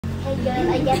my god,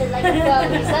 I get it like a pro.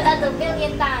 You said that a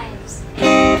million times.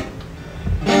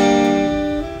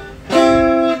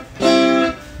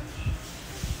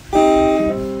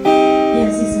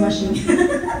 Yes, he's washing.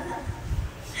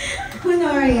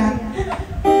 Honoria.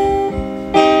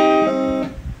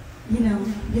 You know,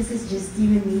 this is just you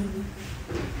and me.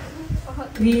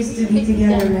 We used to be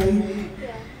together, right?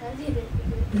 Yeah, every day.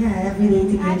 Yeah, every day I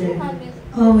together. don't have music.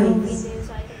 Always.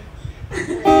 So I can...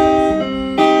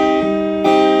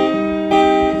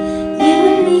 You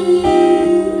and me,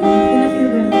 gonna feel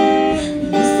good. We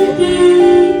used to be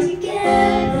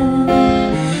together,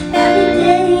 every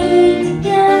day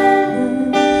together,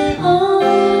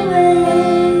 always.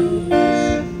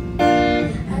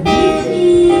 I really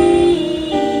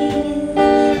feel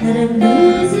that I'm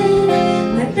losing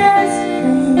my best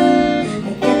friend. I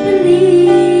can't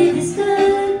believe this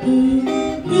could be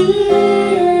the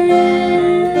end.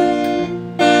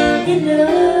 It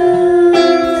looks,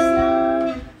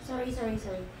 sorry.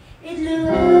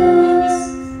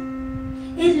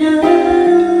 It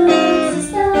looks as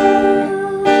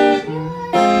though,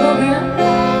 go girl.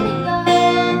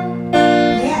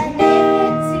 Yeah.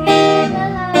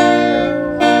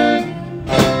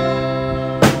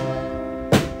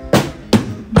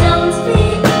 Don't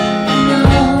speak,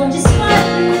 know just what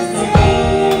you're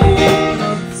saying.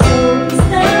 So we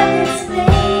start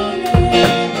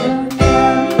explaining. Don't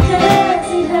tell me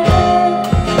 'cause it hurts.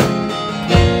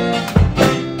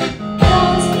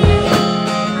 Don't speak,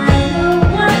 I know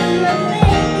what you're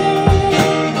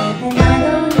thinking, and I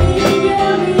don't need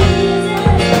your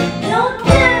reasons. Don't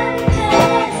tell me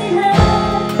 'cause it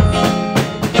hurts.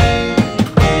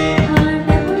 Our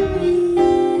memories.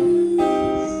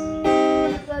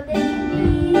 Well, they can be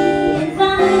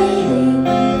Inviting,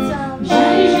 some...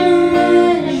 shining,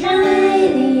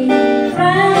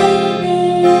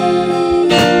 frightening.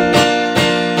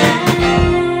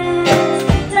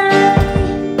 As time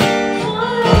for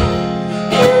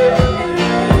you and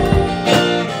I,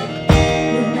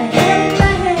 with my head in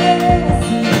my hair, I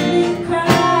simply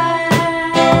cry.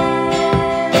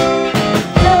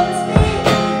 Don't speak,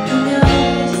 I know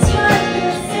just what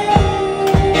you're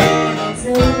saying.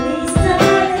 So please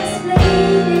start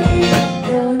explaining.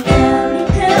 Don't tell me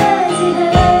 'cause it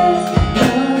hurts. No,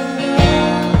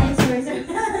 I'm sorry.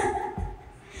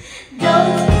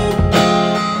 Don't speak,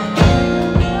 I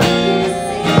know what you're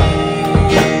saying.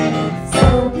 So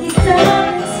please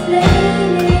start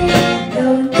explaining.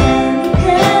 Don't tell me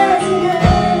 'cause it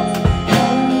hurts.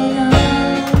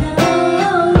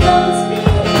 No, don't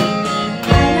speak.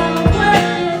 I know what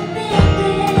you're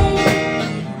thinking.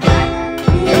 I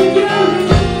need your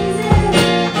reasons.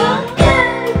 Don't tell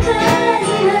me 'cause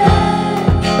it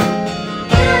hurts.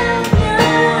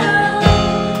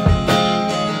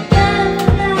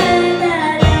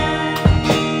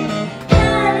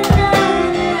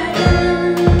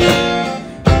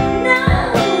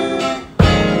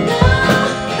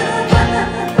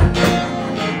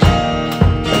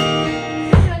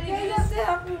 You have to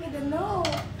help me with the no.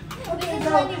 Okay, this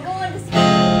is when you go on the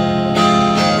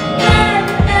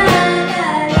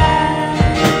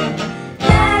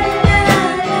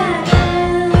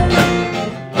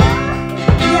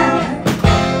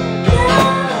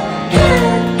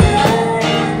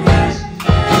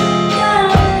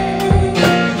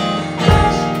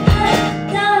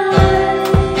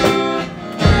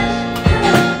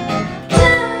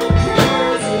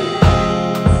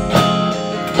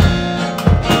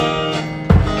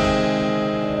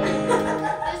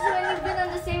This is when you've been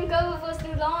on the same cover for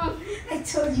too long. I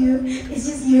told you, it's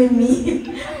just you and me.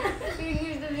 We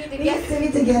used to be We used together. to be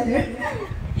together.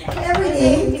 Every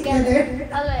day together.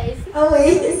 Always.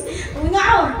 Always. Oh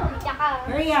no! Tsaka,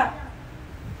 Hurry up.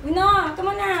 No, come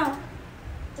on now.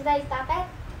 should I stop it?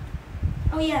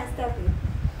 Oh yeah, stop it.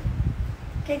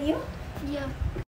 Can you? Yeah.